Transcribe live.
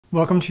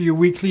Welcome to your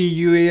weekly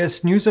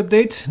UAS news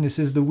update. This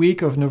is the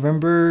week of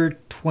November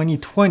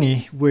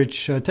 2020,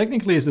 which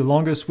technically is the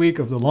longest week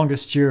of the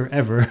longest year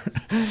ever.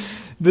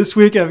 This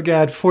week I've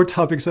got 4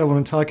 topics I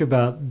want to talk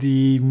about.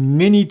 The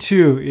Mini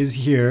 2 is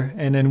here,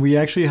 and then we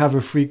actually have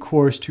a free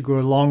course to go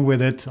along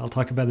with it. I'll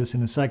talk about this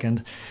in a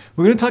second.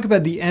 We're going to talk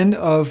about the end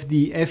of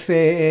the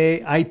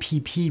FAA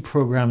IPP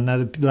program. Now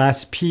the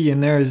last P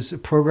in there is a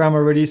program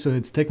already, so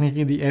it's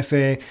technically the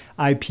FAA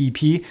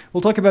IPP.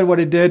 We'll talk about what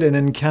it did and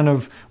then kind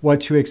of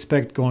what to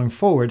expect going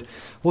forward.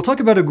 We'll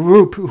talk about a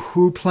group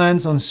who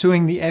plans on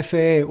suing the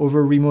FAA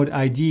over remote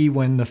ID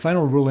when the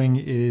final ruling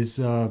is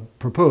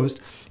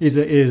released.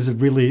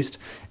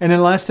 And then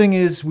the last thing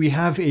is we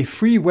have a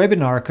free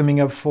webinar coming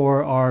up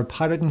for our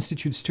Pilot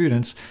Institute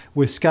students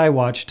with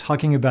Skywatch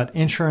talking about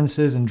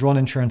insurances and drone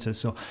insurances.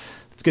 So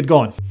let's get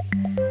going.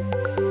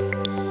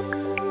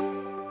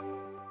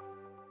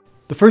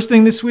 The first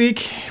thing this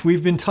week,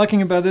 we've been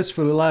talking about this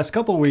for the last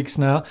couple of weeks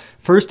now.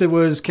 First, it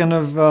was kind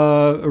of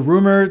a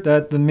rumor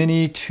that the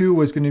Mini 2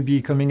 was going to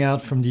be coming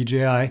out from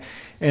DJI.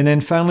 And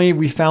then finally,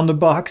 we found the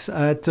box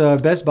at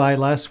Best Buy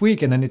last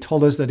week, and then they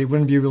told us that it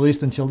wouldn't be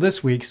released until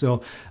this week.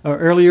 So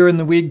earlier in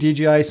the week,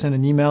 DJI sent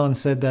an email and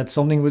said that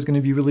something was going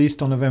to be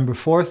released on November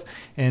 4th.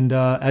 And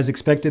as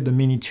expected, the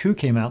Mini 2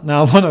 came out.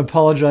 Now, I want to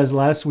apologize.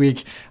 Last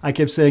week, I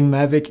kept saying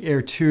Mavic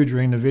Air 2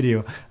 during the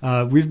video.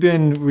 We've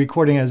been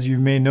recording, as you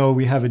may know,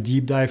 we have a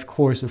deep dive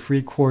course, a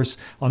free course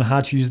on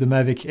how to use the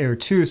Mavic Air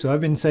 2. So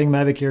I've been saying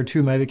Mavic Air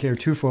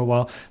 2 for a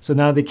while. So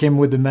now they came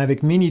with the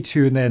Mavic Mini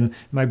 2, and then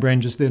my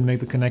brain just didn't make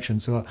the connection.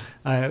 So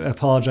I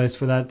apologize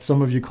for that.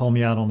 Some of you call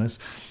me out on this.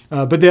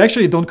 But they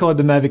actually don't call it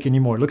the Mavic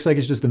anymore. It looks like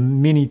it's just the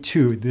Mini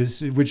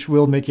 2, which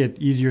will make it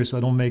easier so I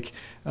don't make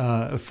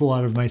a fool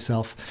out of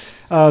myself.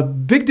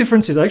 Big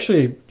differences.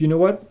 Actually, you know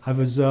what?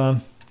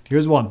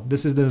 Here's one.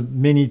 This is the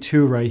Mini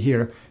 2 right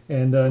here.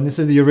 And this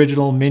is the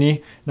original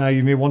Mini. Now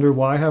you may wonder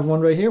why I have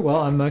one right here. Well,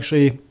 I'm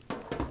actually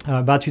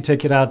about to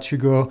take it out to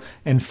go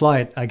and fly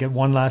it. I get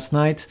one last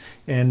night,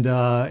 and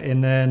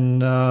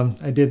then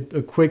I did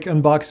a quick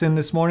unboxing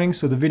this morning.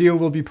 So the video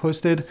will be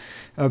posted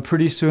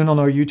pretty soon on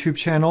our YouTube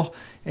channel.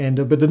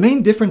 And but the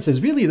main difference is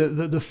really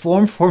the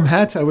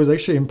format. I was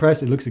actually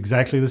impressed. It looks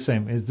exactly the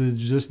same. It's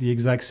just the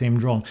exact same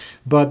drone.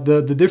 But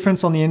the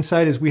difference on the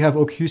inside is we have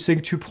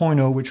Occusync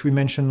 2.0, which we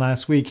mentioned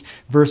last week,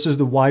 versus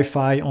the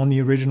Wi-Fi on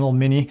the original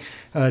Mini.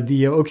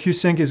 The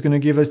Occusync is going to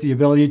give us the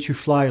ability to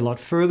fly a lot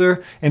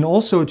further and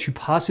also to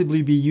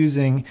possibly be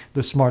using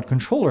the smart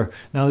controller.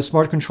 Now the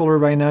smart controller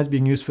right now is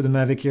being used for the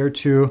Mavic Air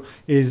 2,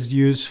 is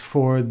used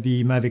for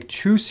the Mavic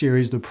 2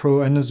 series, the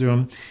Pro and the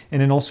Zoom,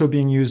 and then also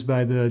being used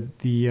by the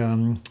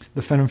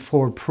Phantom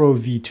 4 Pro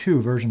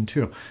V2 version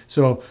 2.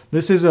 So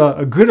this is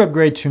a good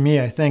upgrade to me,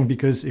 I think,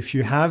 because if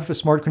you have a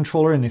smart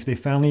controller and if they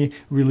finally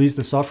release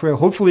the software,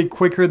 hopefully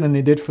quicker than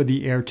they did for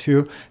the Air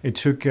 2, it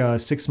took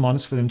 6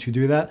 months for them to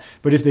do that.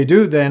 But if they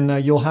do,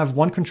 then you'll have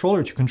one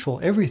controller to control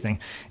everything.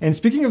 And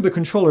speaking of the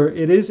controller,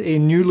 it is a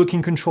new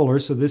looking controller.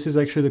 So this is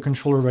actually the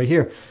controller right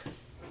here,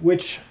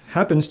 which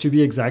happens to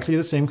be exactly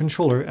the same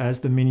controller as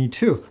the Mini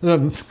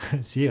 2.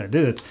 See, I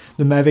did it.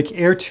 The Mavic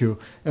Air 2.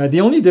 The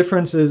only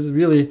difference is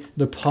really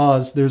the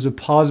pause. There's a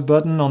pause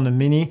button on the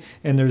Mini,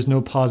 and there's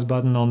no pause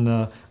button on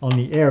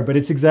the Air. But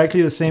it's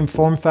exactly the same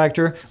form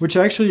factor, which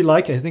I actually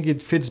like. I think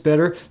it fits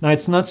better. Now,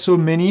 it's not so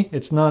mini.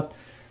 It's not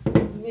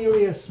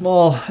nearly as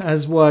small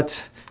as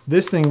what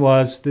this thing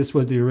was. This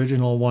was the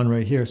original one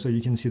right here, so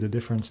you can see the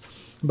difference.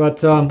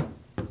 But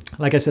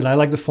like I said, I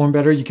like the form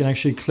better. You can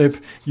actually clip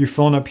your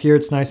phone up here.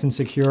 It's nice and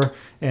secure,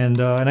 and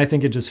I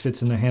think it just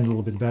fits in the hand a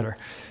little bit better.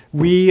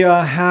 We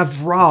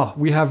have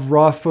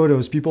RAW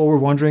photos. People were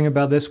wondering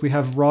about this. We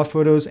have RAW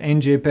photos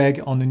and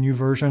JPEG on the new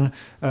version.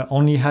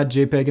 Only had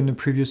JPEG in the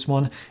previous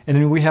one. And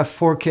then we have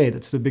 4K.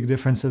 That's the big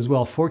difference as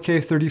well.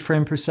 4K 30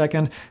 frames per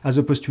second as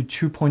opposed to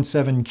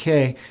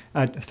 2.7K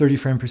at 30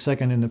 frames per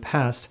second in the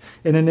past.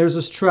 And then there's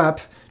a strap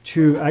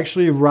to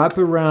actually wrap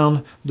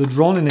around the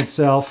drone in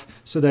itself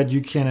so that you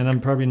can, and I'm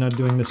probably not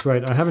doing this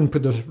right, I haven't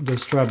put the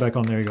strap back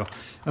on, there you go.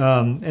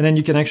 And then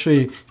you can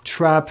actually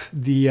trap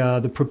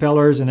the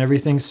propellers and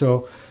everything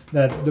so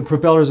that the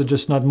propellers are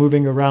just not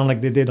moving around like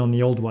they did on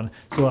the old one.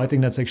 So I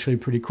think that's actually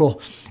pretty cool.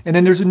 And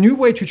then there's a new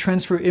way to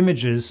transfer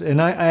images,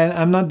 and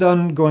I'm not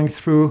done going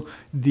through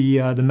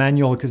the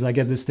manual because I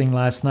get this thing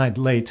last night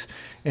late.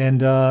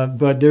 And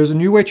but there's a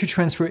new way to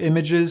transfer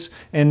images,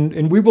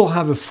 and we will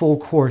have a full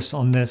course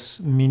on this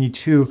Mini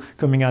 2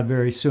 coming out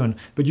very soon.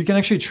 But you can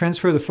actually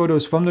transfer the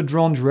photos from the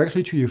drone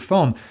directly to your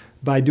phone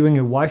by doing a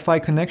Wi-Fi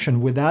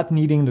connection without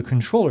needing the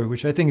controller,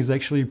 which I think is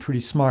actually pretty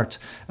smart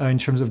in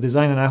terms of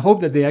design. And I hope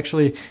that they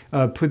actually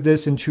put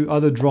this into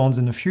other drones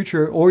in the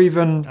future, or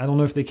even, I don't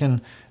know if they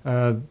can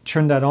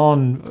turn that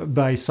on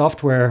by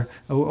software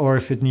or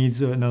if it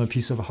needs another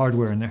piece of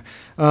hardware in there.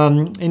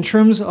 In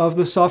terms of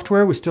the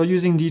software, we're still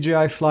using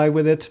DJI Fly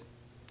with it.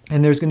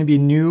 And there's going to be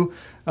new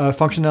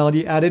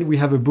functionality added. We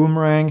have a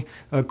Boomerang,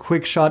 a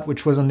Quickshot,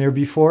 which was on there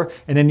before,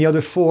 and then the other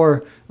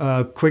 4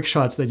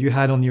 Quickshots that you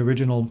had on the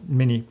original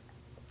Mini.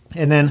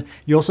 And then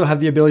you also have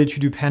the ability to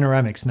do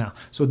panoramics now.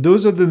 So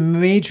those are the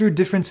major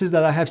differences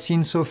that I have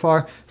seen so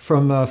far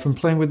from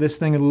playing with this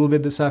thing a little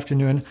bit this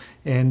afternoon.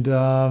 And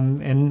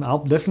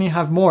I'll definitely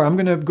have more. I'm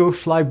gonna go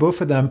fly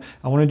both of them.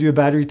 I wanna do a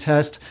battery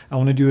test. I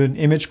wanna do an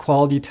image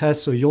quality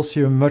test. So you'll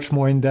see a much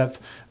more in-depth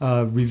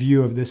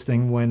review of this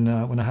thing when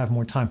I have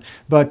more time.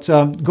 But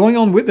going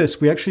on with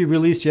this, we actually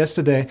released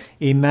yesterday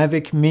a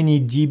Mavic Mini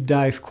deep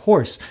dive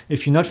course.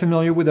 If you're not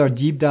familiar with our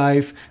deep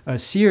dive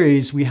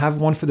series, we have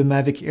one for the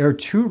Mavic Air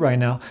 2 right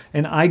now,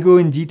 and I go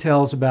in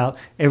details about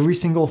every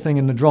single thing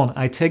in the drone.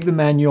 I take the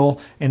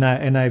manual and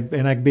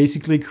I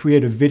basically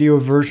create a video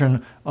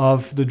version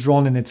of the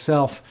drone in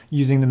itself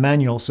using the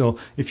manual. So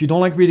if you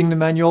don't like reading the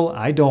manual,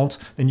 I don't,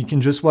 then you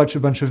can just watch a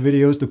bunch of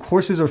videos. The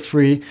courses are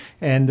free,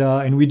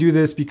 and we do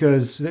this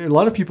because a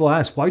lot of people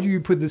ask, why do you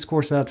put this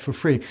course out for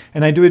free?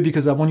 And I do it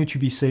because I want you to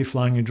be safe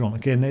flying your drone.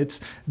 Okay, and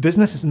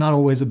business is not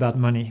always about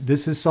money.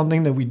 This is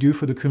something that we do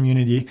for the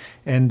community,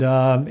 and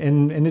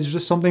it's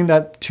just something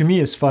that to me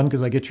is fun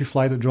because I get to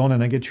fly the drone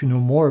and I get to know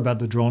more about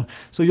the drone.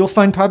 So you'll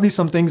find probably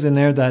some things in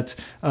there that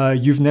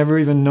you've never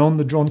even known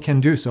the drone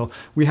can do. So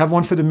we have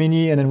one for the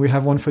Mini, and then we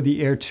have one for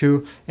the Air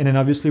 2, and then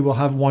obviously we'll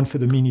have one for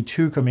the Mini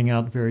 2 coming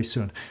out very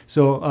soon.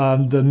 So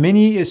the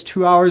Mini is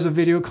 2 hours of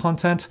video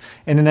content,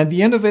 and then at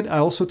the end of it I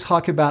also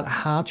talk about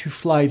how to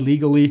fly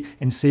legally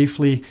and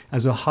safely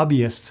as a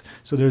hobbyist.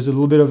 So there's a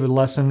little bit of a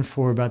lesson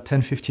for about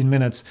 10-15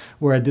 minutes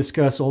where I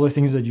discuss all the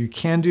things that you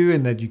can do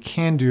and that you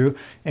can do,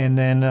 and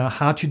then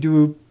how to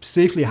do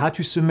safely, how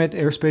to submit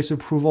airspace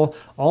approval.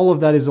 All of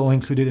that is all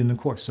included in the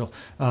course. So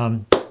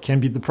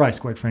can't beat the price,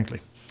 quite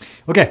frankly.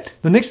 Okay,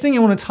 the next thing I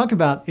want to talk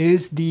about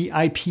is the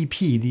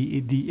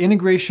IPP, the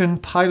Integration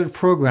Pilot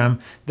Program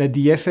that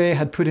the FAA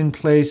had put in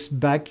place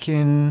back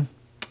in,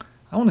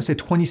 I want to say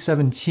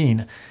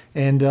 2017.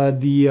 And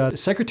the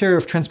Secretary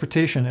of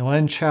Transportation,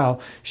 Elaine Chao,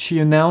 she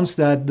announced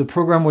that the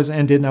program was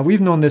ended. Now,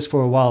 we've known this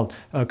for a while.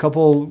 A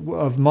couple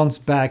of months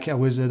back, I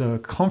was at a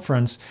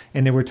conference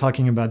and they were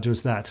talking about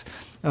just that.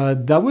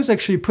 That was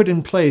actually put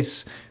in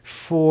place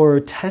for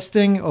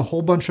testing a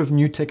whole bunch of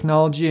new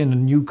technology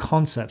and new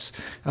concepts.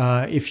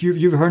 If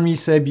you've heard me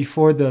say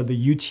before, the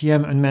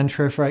UTM, Unmanned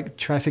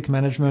Traffic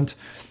Management,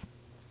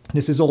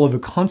 this is all of a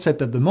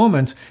concept at the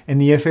moment, and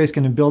the FAA is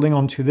kind of building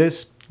onto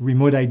this,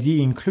 remote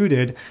ID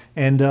included,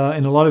 and a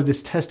lot of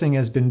this testing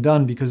has been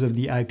done because of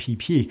the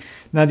IPP.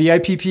 Now, the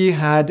IPP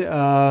had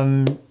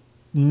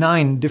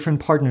 9 different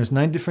partners,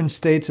 9 different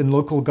states and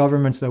local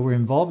governments that were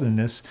involved in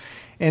this.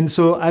 And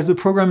so as the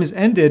program is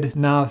ended,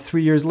 now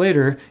 3 years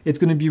later, it's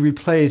going to be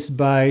replaced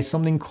by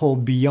something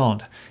called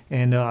Beyond.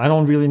 And I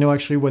don't really know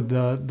actually what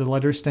the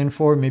letters stand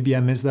for. Maybe I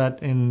missed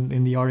that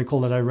in the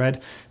article that I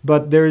read.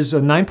 But there's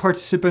 9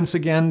 participants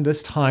again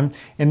this time,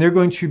 and they're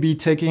going to be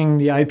taking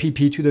the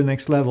IPP to the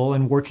next level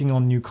and working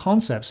on new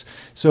concepts.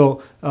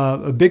 So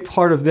a big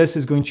part of this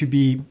is going to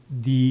be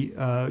the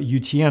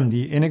UTM,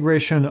 the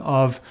integration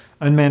of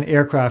unmanned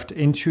aircraft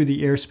into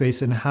the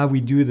airspace, and how we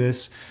do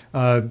this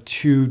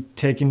to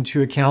take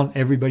into account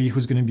everybody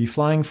who's going to be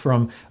flying,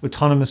 from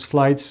autonomous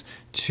flights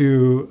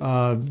to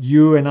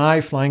you and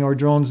I flying our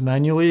drones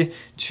manually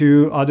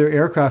to other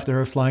aircraft that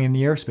are flying in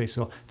the airspace.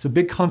 So it's a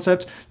big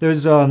concept.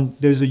 There's a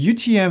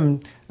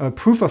UTM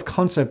proof of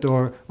concept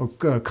or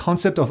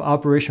concept of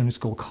operation. It's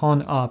called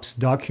ConOps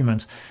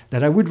document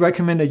that I would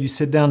recommend that you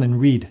sit down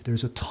and read.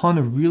 There's a ton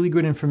of really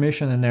good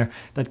information in there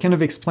that kind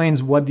of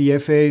explains what the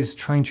FAA is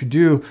trying to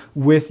do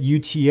with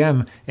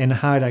UTM and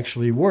how it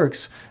actually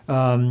works.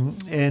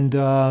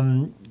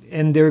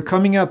 And they're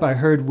coming up, I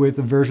heard, with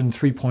a version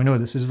 3.0.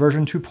 This is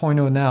version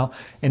 2.0 now,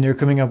 and they're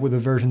coming up with a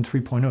version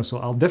 3.0. So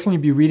I'll definitely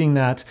be reading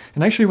that.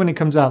 And actually, when it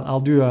comes out,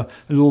 I'll do a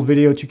little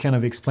video to kind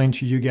of explain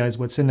to you guys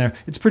what's in there.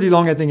 It's pretty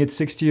long. I think it's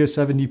 60 or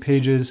 70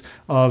 pages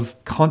of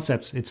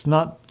concepts. It's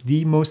not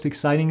the most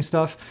exciting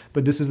stuff,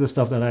 but this is the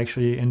stuff that I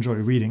actually enjoy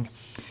reading.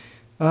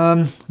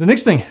 The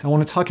next thing I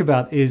want to talk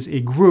about is a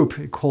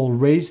group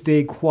called Race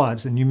Day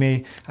Quads, and you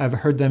may have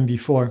heard them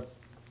before.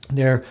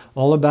 They're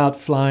all about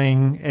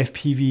flying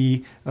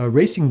FPV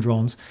racing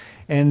drones,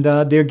 and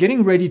they're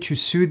getting ready to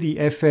sue the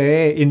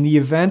FAA in the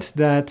event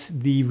that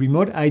the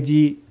remote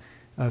ID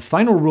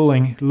final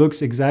ruling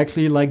looks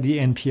exactly like the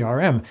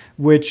NPRM,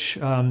 which,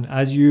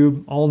 as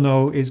you all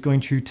know, is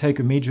going to take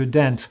a major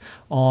dent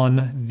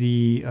on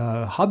the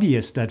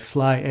hobbyists that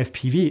fly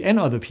FPV and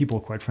other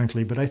people, quite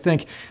frankly. But I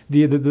think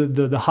the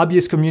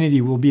hobbyist community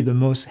will be the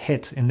most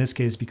hit in this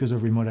case because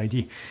of remote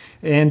ID.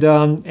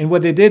 And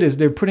what they did is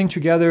they're putting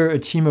together a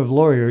team of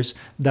lawyers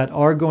that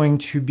are going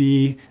to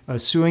be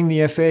suing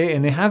the FAA,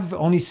 and they have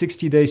only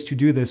 60 days to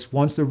do this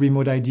once the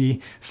remote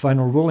ID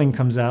final ruling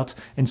comes out.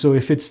 And so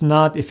if it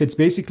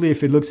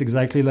looks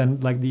exactly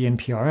like the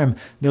NPRM,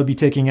 they'll be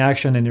taking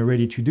action and they're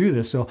ready to do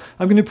this. So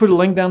I'm going to put a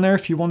link down there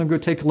if you want to go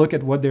take a look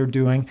at what they're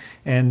doing.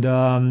 And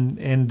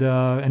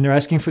they're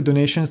asking for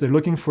donations. They're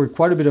looking for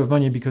quite a bit of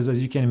money because,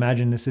 as you can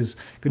imagine, this is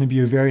going to be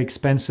a very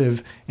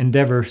expensive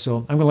endeavor. So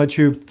I'm going to let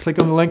you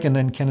click on the link and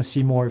then kind of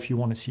see more if you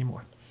want to see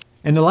more.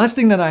 And the last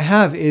thing that I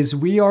have is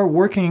we are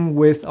working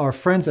with our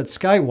friends at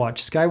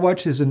Skywatch.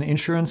 Skywatch is an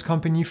insurance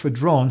company for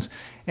drones,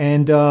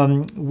 And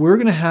we're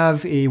going to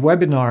have a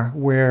webinar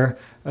where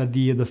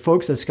the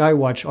folks at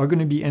Skywatch are going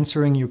to be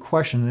answering your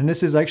question. And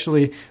this is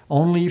actually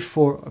only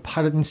for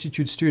Pilot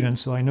Institute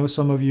students. So I know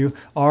some of you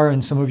are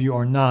and some of you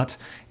are not.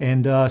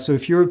 And so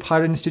if you're a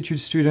Pilot Institute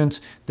student,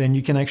 then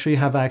you can actually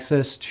have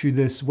access to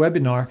this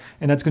webinar.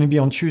 And that's going to be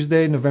on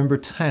Tuesday, November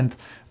 10th.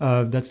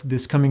 That's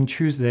this coming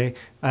Tuesday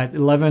at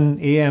 11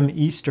 a.m.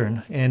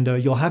 Eastern. And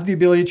you'll have the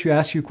ability to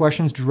ask your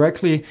questions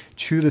directly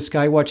to the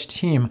Skywatch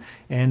team.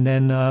 And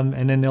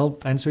then they'll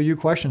answer your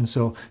questions.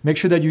 So make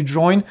sure that you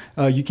join.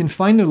 You can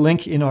find the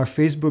link in our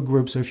Facebook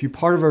group. So if you're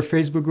part of our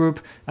Facebook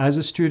group as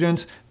a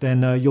student,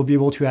 then you'll be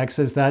able to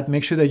access that.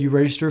 Make sure that you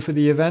register for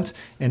the event,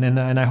 and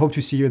I hope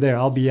to see you there.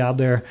 I'll be out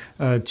there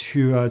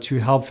to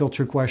help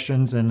filter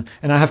questions, and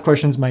I have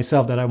questions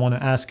myself that I want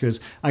to ask because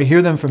I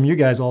hear them from you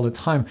guys all the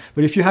time.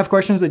 But if you have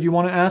questions that you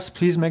want to ask,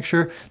 please make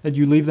sure that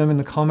you leave them in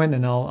the comment,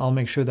 and I'll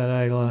make sure that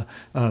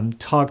I'll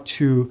talk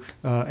to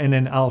and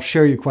then I'll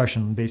share your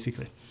question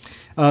basically.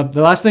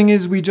 The last thing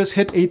is we just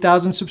hit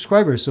 8,000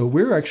 subscribers. So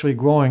we're actually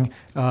growing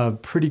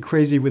pretty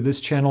crazy with this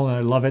channel, and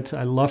I love it.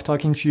 I love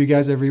talking to you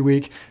guys every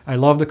week. I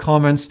love the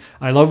comments.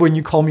 I love when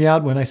you call me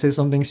out when I say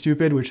something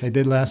stupid, which I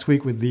did last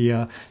week with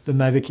the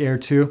Mavic Air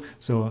 2.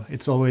 So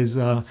it's always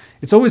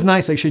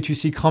nice actually to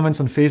see comments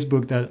on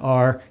Facebook that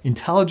are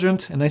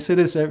intelligent. And I say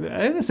this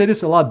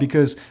a lot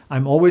because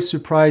I'm always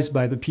surprised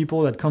by the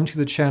people that come to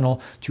the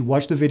channel to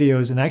watch the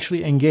videos and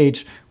actually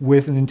engage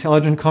with an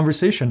intelligent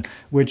conversation,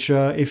 which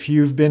if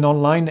you've been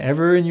online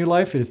ever in your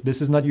life, if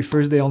this is not your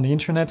first day on the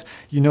internet,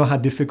 you know how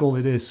difficult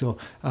it is. So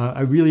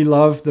I really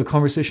love the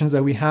conversations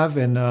that we have,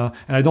 and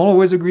I don't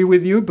always agree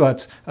with you,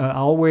 but I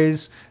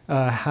always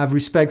have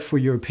respect for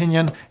your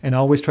opinion, and I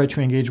always try to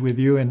engage with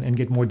you and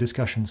get more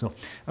discussion. So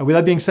with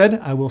that being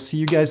said, I will see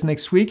you guys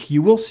next week.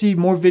 You will see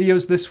more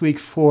videos this week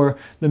for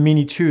the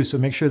Mini 2, so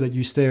make sure that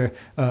you stay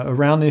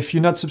around. If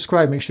you're not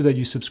subscribed, make sure that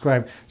you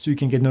subscribe so you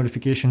can get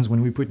notifications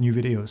when we put new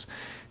videos.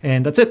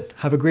 And that's it.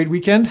 Have a great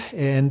weekend,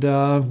 and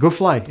go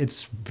fly.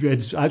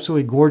 It's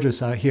absolutely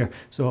gorgeous out here.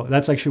 So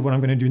that's actually what I'm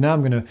going to do now.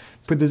 I'm going to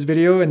put this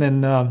video and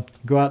then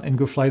go out and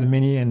go fly the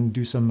Mini and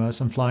do some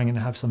flying and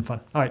have some fun.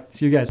 All right,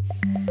 see you guys.